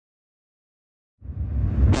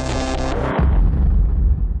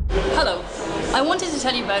I wanted to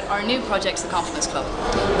tell you about our new project, the Confidence Club.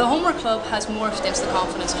 The Homework Club has morphed into the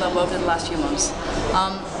Confidence Club over the last few months.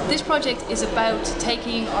 This project is about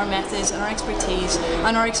taking our methods and our expertise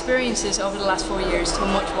and our experiences over the last 4 years to a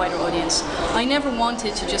much wider audience. I never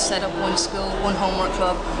wanted to just set up one school, one homework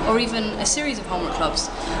club, or even a series of homework clubs.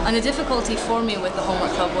 And the difficulty for me with the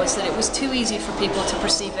homework club was that it was too easy for people to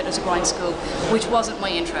perceive it as a grind school, which wasn't my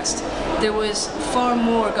interest. There was far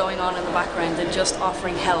more going on in the background than just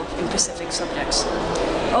offering help in specific subjects.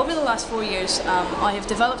 Over the last 4 years, I have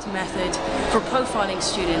developed a method for profiling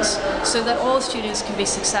students so that all students can be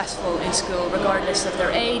successful in school regardless of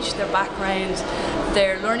their age, their background,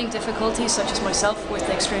 their learning difficulties, such as myself with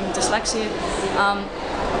extreme dyslexia.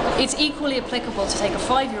 It's equally applicable to take a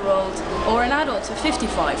 5-year-old or an adult of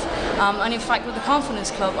 55. And in fact, with the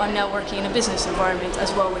Confidence Club, I'm now working in a business environment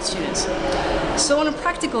as well with students. So on a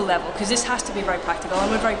practical level, because this has to be very practical,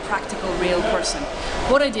 I'm a very practical, real person.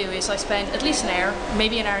 What I do is I spend at least an hour,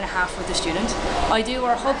 maybe an hour and a half with the student. I do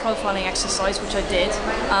our whole profiling exercise, which I did.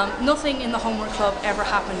 Nothing in the Homework Club ever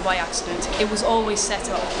happened by accident. It was always set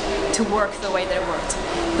up to work the way that it worked.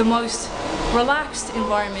 The most relaxed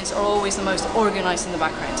environments are always the most organised in the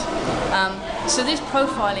background. So this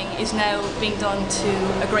profiling is now being done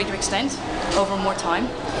to a greater extent over more time.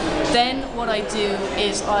 Then what I do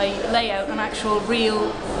is I lay out an actual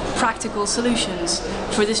real practical solutions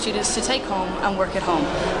for the students to take home and work at home.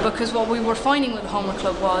 Because what we were finding with the Homework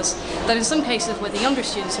Club was that in some cases, with the younger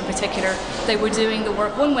students in particular, they were doing the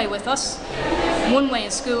work one way with us, one way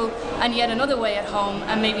in school, and yet another way at home,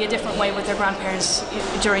 and maybe a different way with their grandparents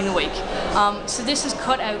during the week. So this has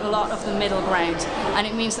cut out a lot of the middle ground, and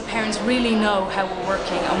it means that parents really know how we're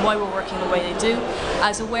working and why we're working the way they do,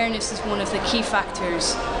 as awareness is one of the key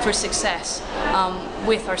factors for success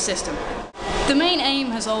with our system. The main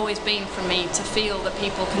aim has always been for me to feel that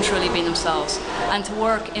people can truly be themselves and to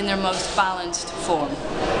work in their most balanced form.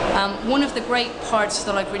 One of the great parts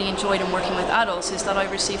that I've really enjoyed in working with adults is that I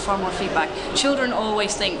receive far more feedback. Children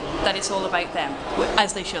always think that it's all about them,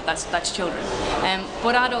 as they should, that's children.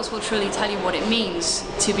 But adults will truly tell you what it means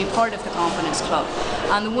to be part of the Confidence Club.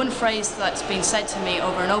 And the one phrase that's been said to me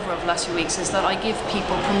over and over the last few weeks is that I give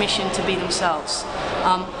people permission to be themselves.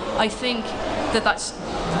 I think that's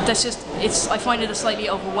just, I find it a slightly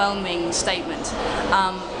overwhelming statement.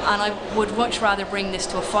 And I would much rather bring this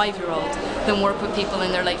to a 5-year-old than work with people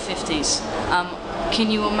in their late 50s. Can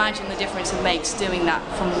you imagine the difference it makes doing that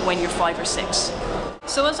from when you're 5 or 6?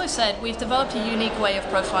 So as I said, we've developed a unique way of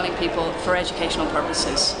profiling people for educational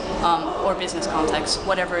purposes or business contexts,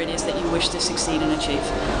 whatever it is that you wish to succeed and achieve.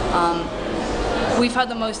 We've had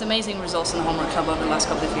the most amazing results in the Homework Club over the last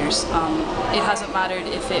couple of years. It hasn't mattered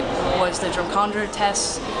if it was the Drumcondra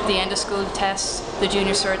Tests, the end of school tests, the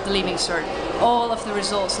junior cert, the leaving cert. All of the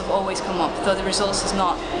results have always come up. Though the results has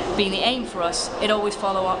not been the aim for us, it always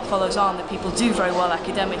follows on that people do very well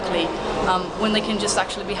academically when they can just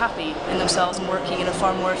actually be happy in themselves and working in a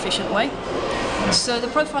far more efficient way. So the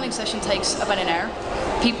profiling session takes about an hour.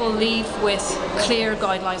 People leave with clear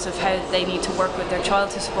guidelines of how they need to work with their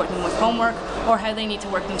child to support them with homework, or how they need to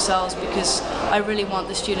work themselves, because I really want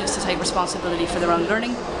the students to take responsibility for their own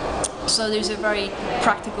learning. So there's a very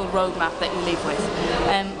practical roadmap that you leave with.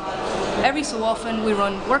 Every so often we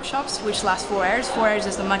run workshops which last 4 hours. 4 hours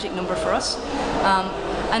is the magic number for us.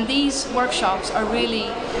 And these workshops are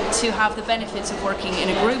really to have the benefits of working in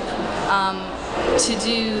a group, to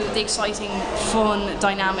do the exciting, fun,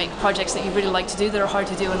 dynamic projects that you really like to do that are hard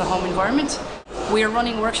to do in the home environment. We are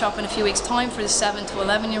running a workshop in a few weeks' time for the 7 to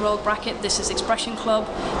 11-year-old bracket. This is Expression Club.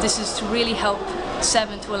 This is to really help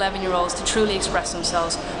 7 to 11-year-olds to truly express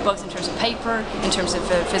themselves, both in terms of paper, in terms of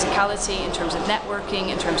physicality, in terms of networking,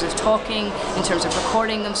 in terms of talking, in terms of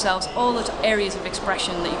recording themselves, all the areas of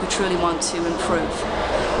expression that you could truly want to improve.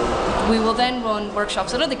 We will then run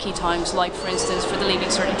workshops at other key times, like for instance for the Leaving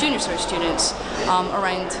Cert and Junior Cert students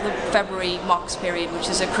around the February mocks period, which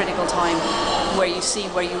is a critical time where you see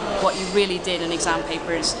what you really did in exam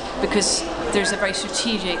papers, because there's a very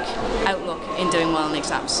strategic outlook in doing well in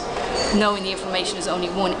exams. Knowing the information is only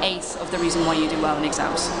 1/8 of the reason why you do well in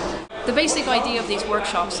exams. The basic idea of these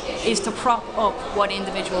workshops is to prop up what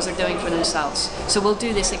individuals are doing for themselves. So we'll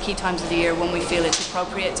do this at key times of the year when we feel it's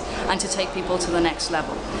appropriate and to take people to the next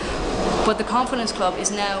level. But the Confidence Club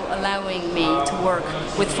is now allowing me to work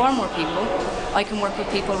with far more people. I can work with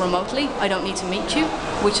people remotely. I don't need to meet you,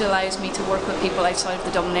 which allows me to work with people outside of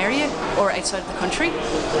the Dublin area or outside of the country.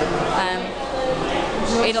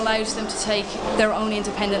 It allows them to take their own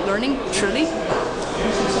independent learning, truly.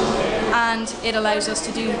 And it allows us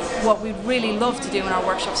to do what we'd really love to do in our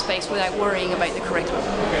workshop space without worrying about the curriculum.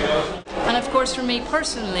 And of course, course, for me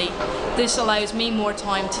personally, this allows me more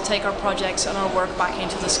time to take our projects and our work back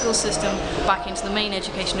into the school system, back into the main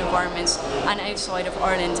education environments, and outside of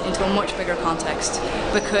Ireland into a much bigger context,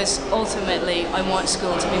 because ultimately I want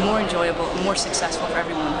school to be more enjoyable and more successful for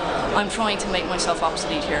everyone. I'm trying to make myself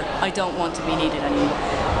obsolete here. I don't want to be needed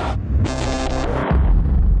anymore.